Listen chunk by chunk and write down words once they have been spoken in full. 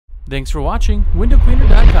Thanks for watching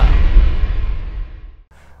WindowCleaner.com.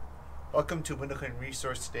 Welcome to Window Cleaning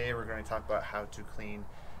Resource. Today we're going to talk about how to clean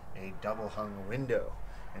a double hung window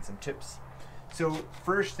and some tips. So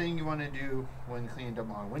first thing you want to do when cleaning a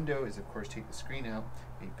double hung window is of course take the screen out.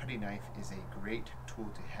 A putty knife is a great tool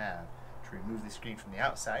to have to remove the screen from the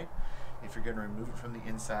outside. If you're going to remove it from the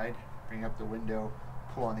inside, bring up the window,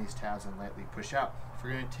 pull on these tabs and lightly push out. If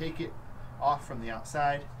you're going to take it off from the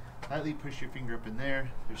outside, lightly push your finger up in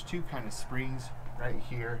there. There's two kind of springs right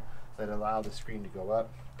here that allow the screen to go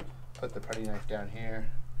up. Put the putty knife down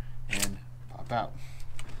here and pop out.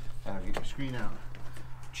 That'll get your screen out.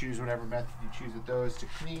 Choose whatever method you choose with those to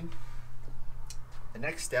clean. The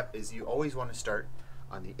next step is you always want to start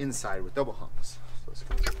on the inside with double hungs.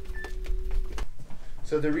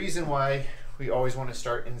 So the reason why we always want to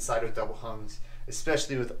start inside with double hungs,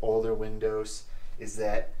 especially with older windows, is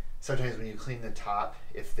that sometimes when you clean the top,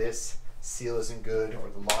 if this seal isn't good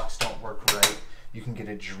or the locks don't work right, you can get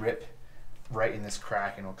a drip right in this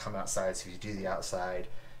crack and it'll come outside. So if you do the outside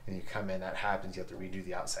and you come in, that happens, you have to redo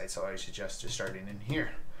the outside. So I suggest just starting in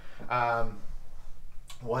here.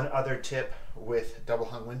 One other tip with double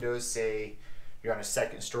hung windows, say you're on a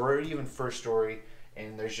second story or even first story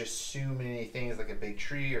and there's just too many things like a big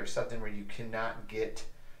tree or something where you cannot get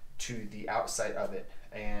to the outside of it.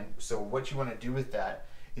 And so what you want to do with that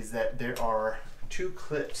is that there are two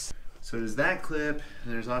clips. So there's that clip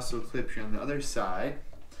and there's also a clip here on the other side.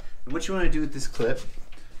 And what you want to do with this clip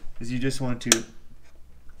is you just want to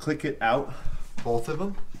click it out, both of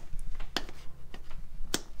them,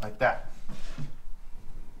 like that.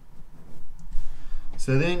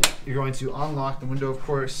 So then you're going to unlock the window, of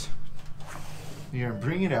course. You're going to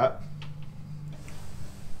bring it up.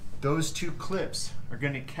 Those two clips are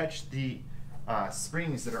going to catch the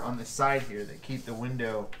springs that are on the side here that keep the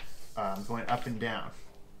window going up and down.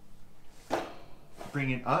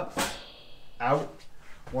 Bring it up, out.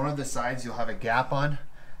 One of the sides you'll have a gap on.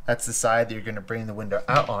 That's the side that you're going to bring the window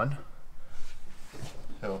out on.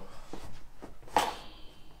 So,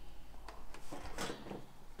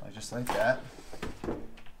 just like that.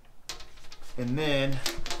 And then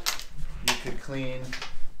you could clean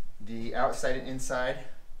the outside and inside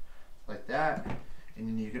like that. And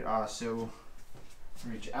then you could also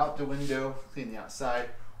reach out the window, clean the outside,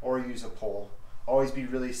 or use a pole. Always be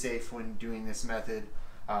really safe when doing this method.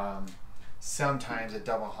 Sometimes a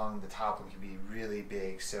double hung, the top one can be really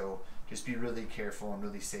big, so just be really careful and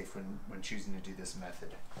really safe when choosing to do this method.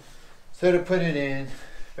 So to put it in,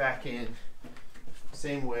 back in,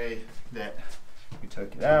 same way that you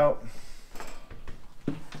took it out.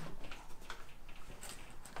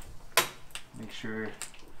 Make sure you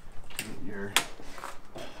get your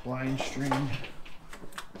line string.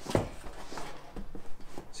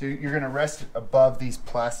 So you're going to rest above these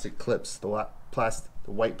plastic clips, the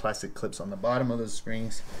white plastic clips on the bottom of those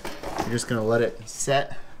springs. You're just going to let it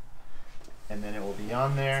set and then it will be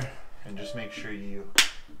on there, and just make sure you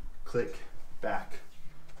click back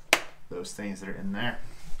those things that are in there.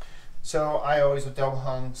 So I always, with double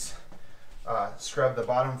hungs, scrub the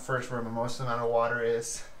bottom first where most of the amount of water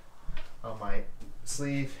is on my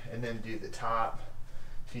sleeve, and then do the top.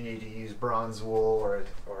 If you need to use bronze wool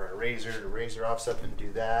or a razor to razor off something,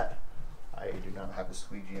 do that. I do not have a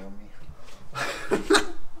squeegee on me.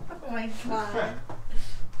 Oh my god.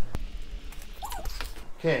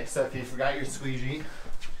 Okay, so if you forgot your squeegee, you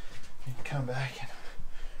can come back and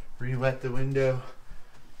re-wet the window.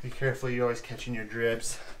 Be careful, you're always catching your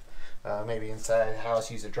drips. Maybe inside the house,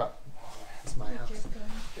 use a drop. That's my house.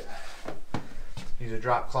 Yeah. Use a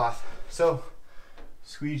drop cloth. So,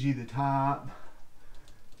 squeegee the top.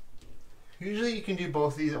 Usually you can do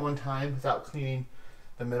both of these at one time without cleaning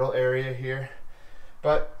the middle area here.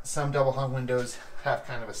 But some double hung windows have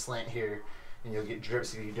kind of a slant here, and you'll get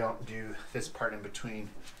drips if you don't do this part in between.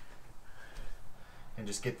 And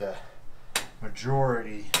just get the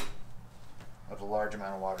majority of the large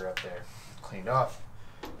amount of water up there cleaned off.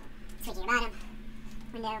 Taking your bottom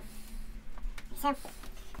window. So.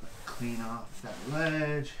 Clean off that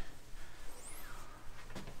ledge.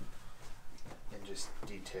 And just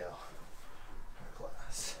detail our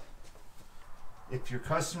glass. If your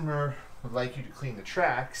customer would like you to clean the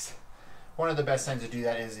tracks, one of the best times to do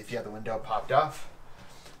that is if you have the window popped off.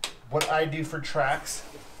 What I do for tracks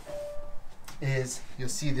is, you'll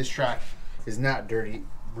see this track is not dirty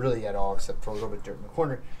really at all, except for a little bit of dirt in the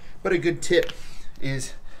corner. But a good tip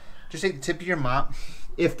is just take the tip of your mop,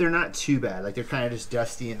 if they're not too bad, like they're kind of just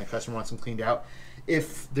dusty and the customer wants them cleaned out.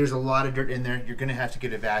 If there's a lot of dirt in there, you're gonna have to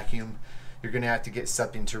get a vacuum. You're gonna have to get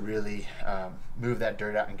something to really move that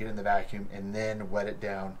dirt out and get in the vacuum, and then wet it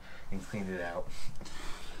down and clean it out.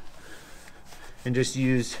 And just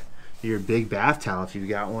use your big bath towel if you've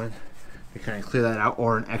got one. You kind of clear that out,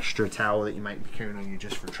 or an extra towel that you might be carrying on you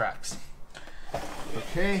just for tracks.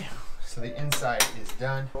 Okay, so the inside is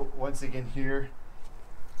done. Once again here,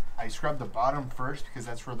 I scrub the bottom first because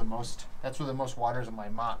that's where the most water is on my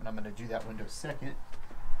mop, and I'm going to do that window second,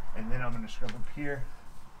 and then I'm going to scrub up here.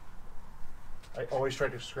 I always try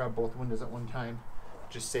to scrub both windows at one time,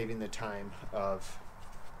 just saving the time of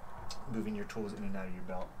moving your tools in and out of your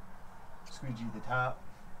belt. Squeegee the top.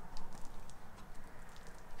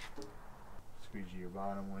 Squeegee your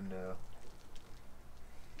bottom window.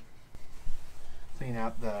 Clean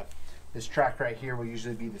out this track right here will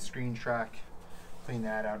usually be the screen track. Clean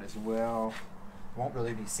that out as well. Won't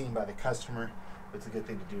really be seen by the customer, but it's a good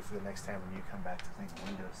thing to do for the next time when you come back to clean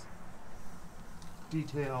the windows.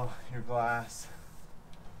 Detail your glass.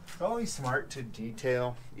 It's always smart to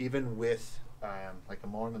detail, even with like a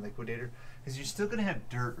Moorman liquidator, because you're still going to have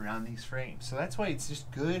dirt around these frames. So that's why it's just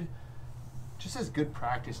good, just as good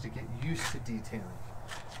practice to get used to detailing.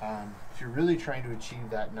 If you're really trying to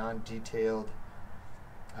achieve that non-detailed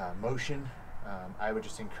motion, I would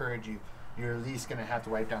just encourage you, you're at least going to have to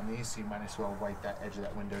wipe down these, so you might as well wipe that edge of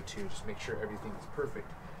that window too. Just make sure everything is perfect.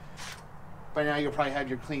 By now you'll probably have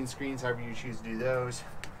your clean screens, however you choose to do those.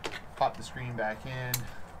 Pop the screen back in,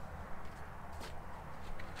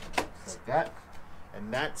 just like that.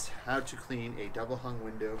 And that's how to clean a double hung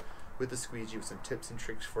window with a squeegee, with some tips and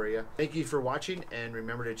tricks for you. Thank you for watching, and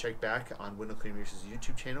remember to check back on Window Cleaners'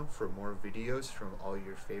 YouTube channel for more videos from all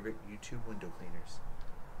your favorite YouTube window cleaners.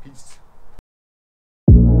 Peace.